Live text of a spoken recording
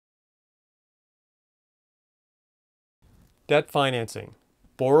debt financing,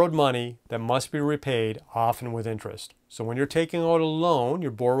 borrowed money that must be repaid, often with interest. So when you're taking out a loan,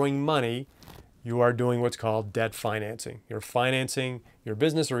 you're borrowing money, you are doing what's called debt financing. You're financing your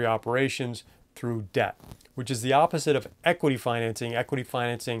business or your operations through debt, which is the opposite of equity financing. Equity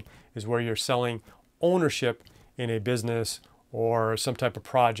financing is where you're selling ownership in a business or some type of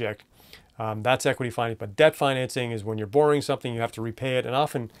project. That's equity financing. But debt financing is when you're borrowing something, you have to repay it, and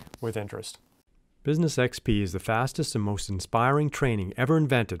often with interest. BusinessXP is the fastest and most inspiring training ever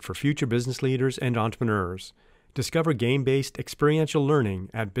invented for future business leaders and entrepreneurs. Discover game-based experiential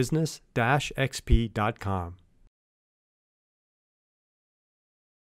learning at business-xp.com.